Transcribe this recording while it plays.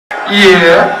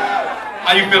Yeah.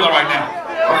 How you feeling right now?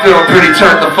 I'm feeling pretty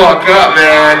turned the fuck up,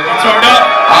 man. You turned up?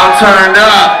 I'm turned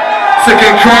up. It's a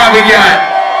good crowd we got.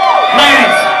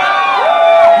 Ladies,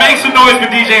 make some noise for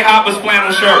DJ Hopper's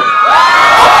flannel shirt.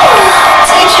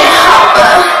 DJ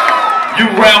Hopper.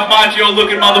 You Ralph Macchio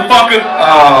looking motherfucker.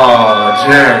 Oh,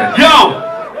 Jarren. Yo!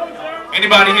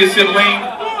 Anybody here sit lean?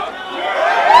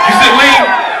 You sit lean?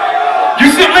 You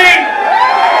sit lean?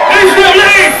 You sit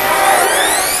lean?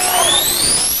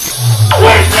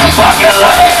 Where's the fucking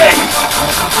lean?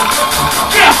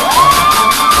 Yeah!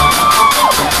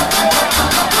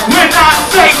 When I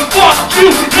say fuck you,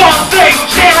 don't say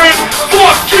Jarren,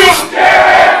 fuck you!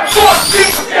 Fuck you!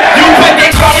 You put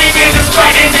that curry in the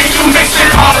sprite and then you mix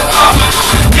it all up.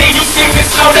 Then you think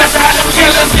it's so that's how the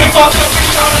killers get fucked up.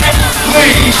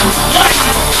 Lean. What?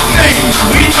 Lean.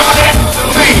 We call that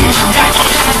lean.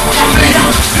 Lean.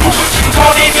 You put that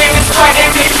curry in the sprite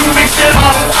and then you mix it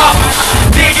all up.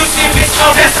 Then you think it's so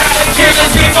that's how the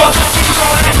killers get fucked up. We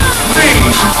call that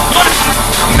lean. What?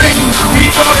 Lean.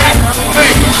 We call that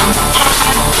lean.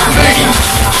 Lean.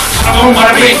 I'm on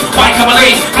the white cup of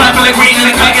lean, black for the green in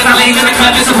the cut, get I lean in the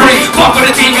cut, it's a free. Fuck with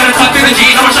the team, gotta tuck in the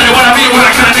jeans, I'ma show you what I mean when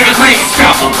I cut a nigga clean.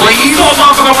 Scalpel, please. So a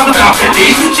motherfucker want the top 50.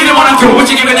 She didn't wanna do what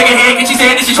you give a nigga head, and she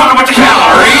said that she tryna watch the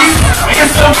calories.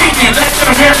 It's so weekend, let's get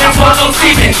her hair down for no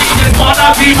semen. She just wanna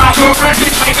be my girlfriend,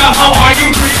 bitch, make a hoe, are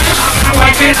you dreaming? I'm gonna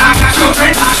wipe it, I got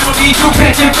children, I don't need you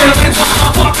catching feelings.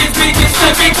 I'm fucking bitches,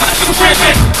 slipping, cause you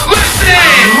tripping. Listen!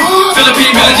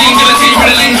 Philippine, Philippine, Philippine,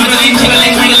 Philippine, Philippine,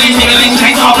 Philippine, Philippine, Philippine,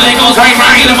 chains off, Legos, right,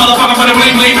 right. Get a motherfucker for the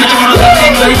bling, bling, bitch, I'm on the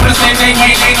same thing, for the same thing,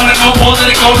 ain't on it, no pause,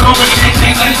 let it go, no,